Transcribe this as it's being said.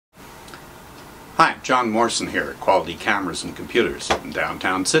Hi, John Morrison here at Quality Cameras and Computers in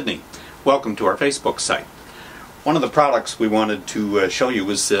downtown Sydney. Welcome to our Facebook site. One of the products we wanted to show you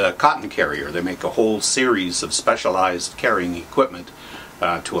was a cotton carrier. They make a whole series of specialized carrying equipment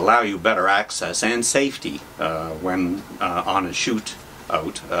to allow you better access and safety when on a shoot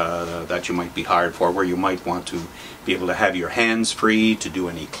out that you might be hired for, where you might want to be able to have your hands free to do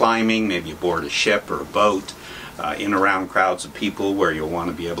any climbing, maybe aboard a ship or a boat, in around crowds of people where you'll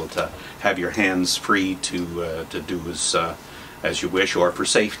want to be able to have your hands free to do as you wish, or for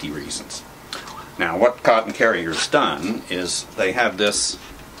safety reasons. Now, what Cotton Carrier's done is they have this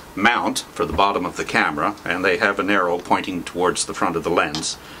mount for the bottom of the camera, and they have an arrow pointing towards the front of the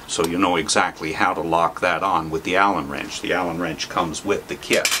lens, so you know exactly how to lock that on with the Allen wrench. The Allen wrench comes with the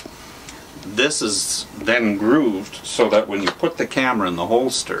kit. This is then grooved so that when you put the camera in the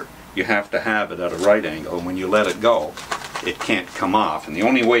holster, you have to have it at a right angle, and when you let it go, it can't come off. And the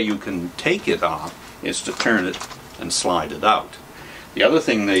only way you can take it off is to turn it and slide it out. The other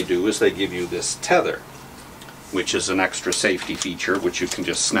thing they do is they give you this tether, which is an extra safety feature, which you can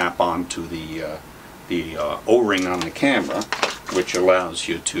just snap onto the O-ring on the camera, which allows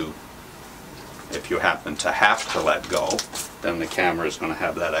you to, if you happen to have to let go, then the camera is going to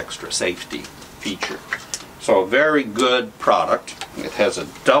have that extra safety feature. So a very good product. It has a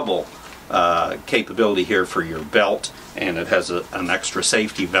double capability here for your belt, and it has an extra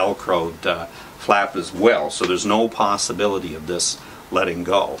safety velcroed flap as well, so there's no possibility of this letting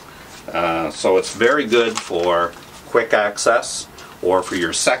go. So it's very good for quick access, or for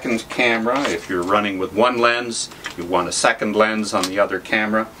your second camera. If you're running with one lens, you want a second lens on the other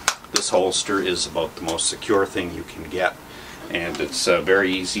camera, this holster is about the most secure thing you can get, and it's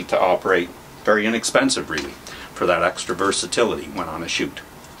very easy to operate, very inexpensive really, for that extra versatility when on a shoot.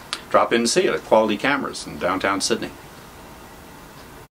 Drop in and see it at Quality Cameras in downtown Sydney.